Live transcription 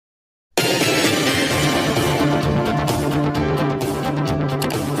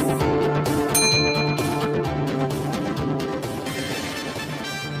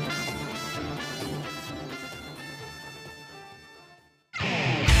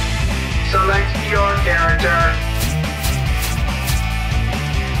Select your character.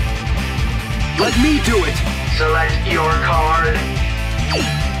 Let me do it! Select your card.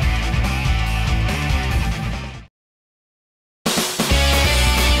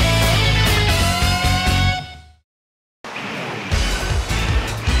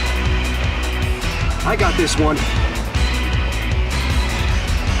 I got this one.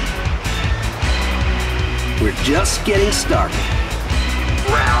 We're just getting started.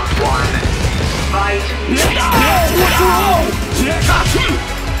 Round 1. Fight. What's wrong?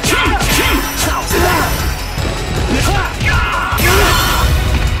 How's that?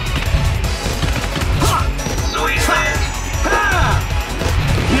 Sweet land.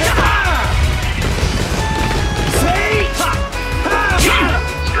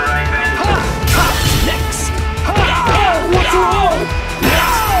 Strike bend. Next. What's wrong?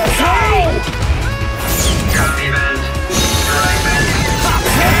 Copy bend. Strike bend.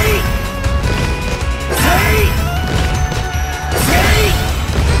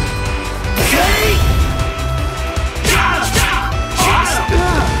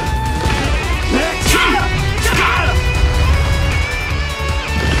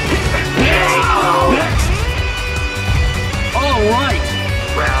 All right.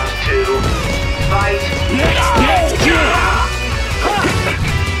 Round 2. Fight.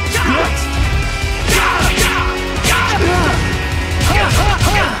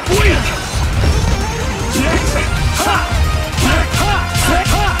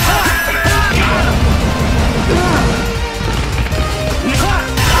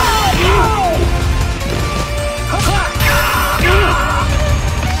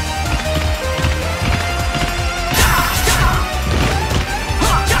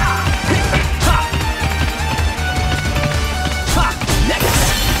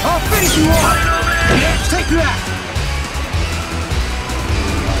 I'll finish you off. Take that.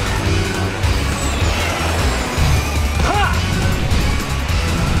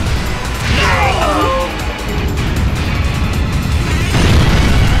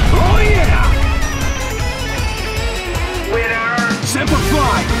 Oh yeah! Winner.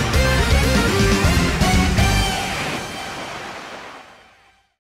 Simplify!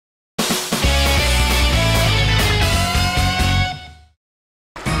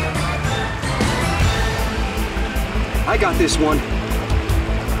 I got this one.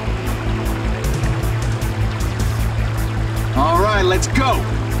 All right, let's go.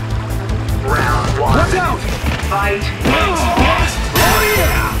 Round 1. Watch out! Fight. Oh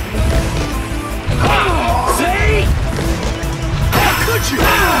yeah! See? How could you?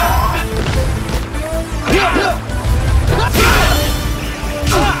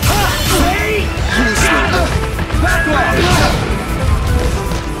 See? Back off!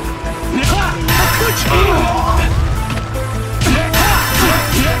 How could you?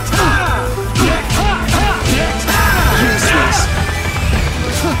 Useless.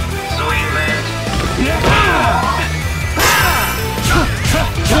 Sweet land.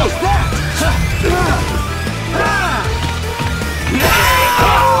 How's that?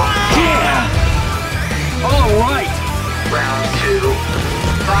 Yeah! All right! Round 2.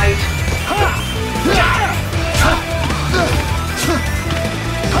 Fight.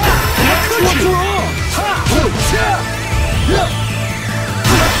 What's wrong?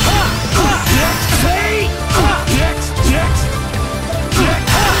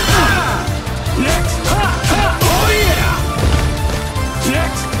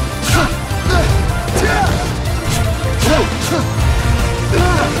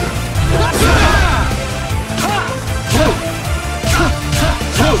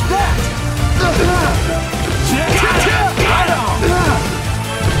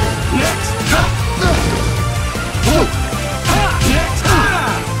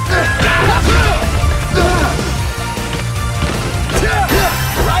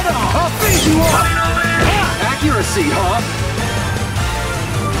 Accuracy, huh?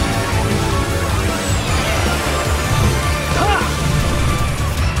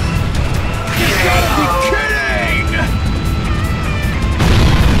 You gotta be kidding!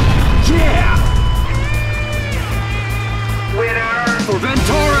 Yeah! Winner. For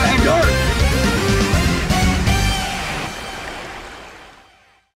Ventura and Earth!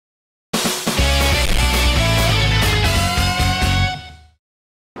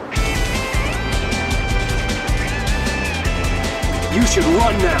 You should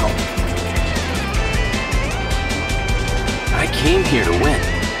run now! I came here to win.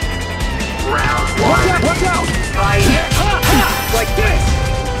 Round 1. Watch out! Watch out! Fight. Like this!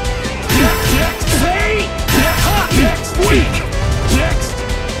 See? Weak!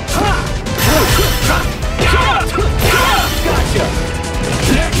 Gotcha!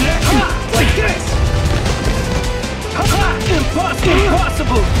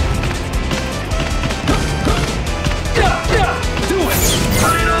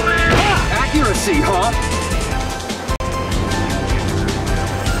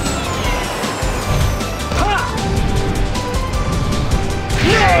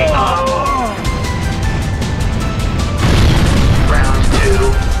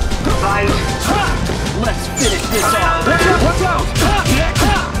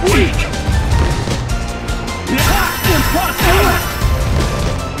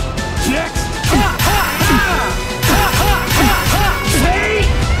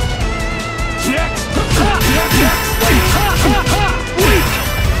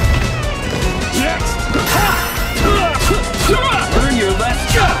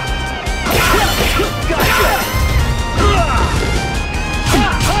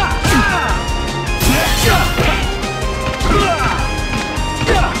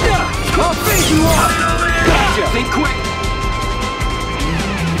 Think quick!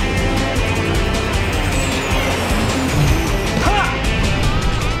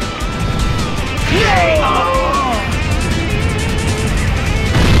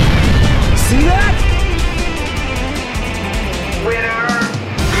 See that? Winner!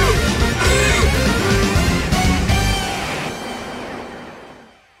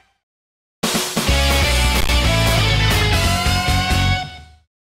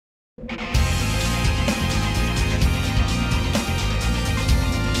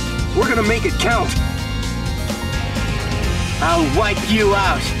 We're gonna make it count! I'll wipe you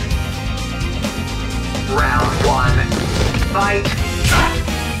out! Round 1. Fight!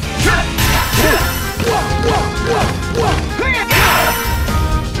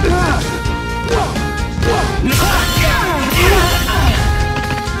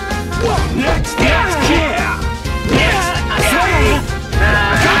 Next, yeah!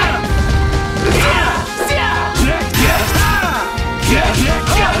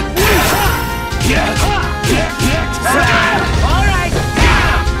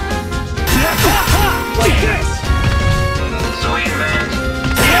 Sweet man!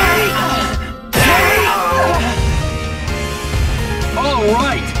 All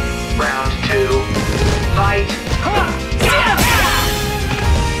right! Round 2. Fight!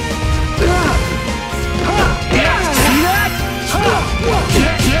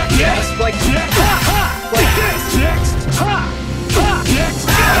 Yes, like this. Like this. Next. Next.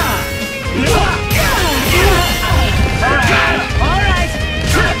 All right.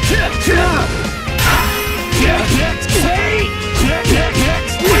 Next. Hey.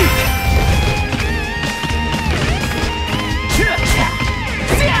 Next.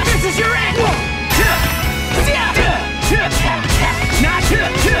 This is your end. Not.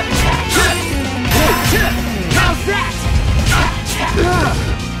 How's that?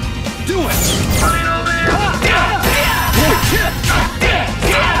 Do it! Final man!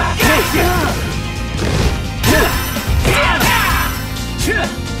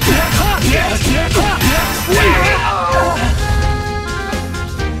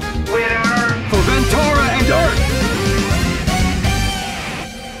 Winner! For Ventura and Earth!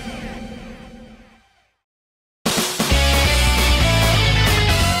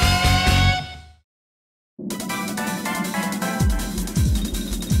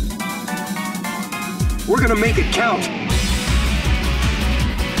 We're gonna make it count!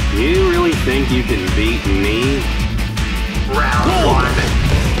 You really think you can beat me? Round 1.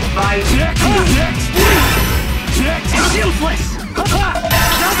 Fight! Next. It's useless.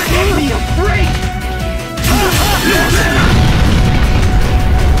 Give me a break.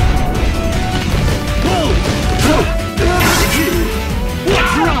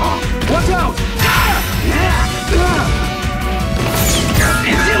 What's wrong? Watch out!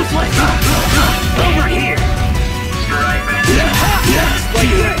 It's useless. Over here. Strike man!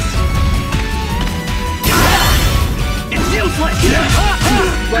 Like this. It's useless.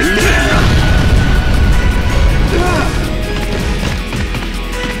 Like this!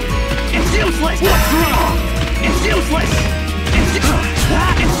 It's useless. What's wrong? It's useless. It's useless.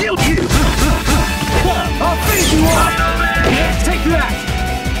 I'll finish you off! Final man! Take that!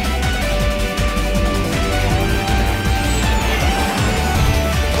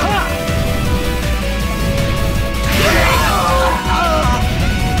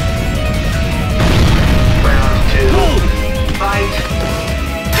 Round 2. Fight!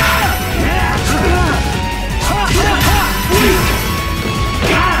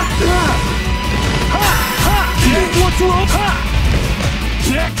 What's wrong?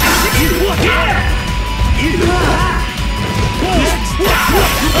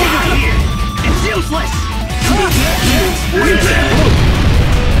 Over here! It's useless!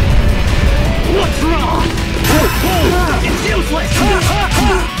 What's wrong? It's useless!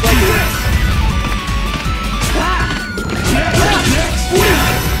 Like this!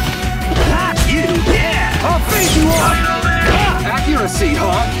 You, yeah! I'll finish you off! Final man! Accuracy,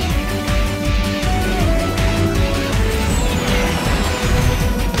 huh?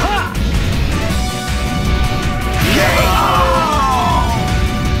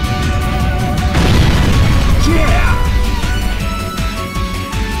 Yeah!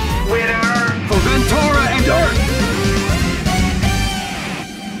 Winner! For Ventura and Earth!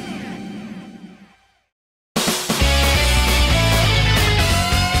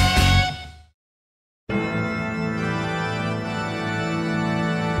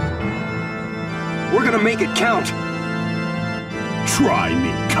 We're gonna make it count! Try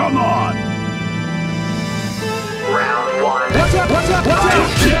me, come on! Round 1. Watch out! Watch out! Watch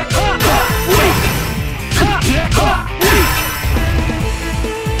out!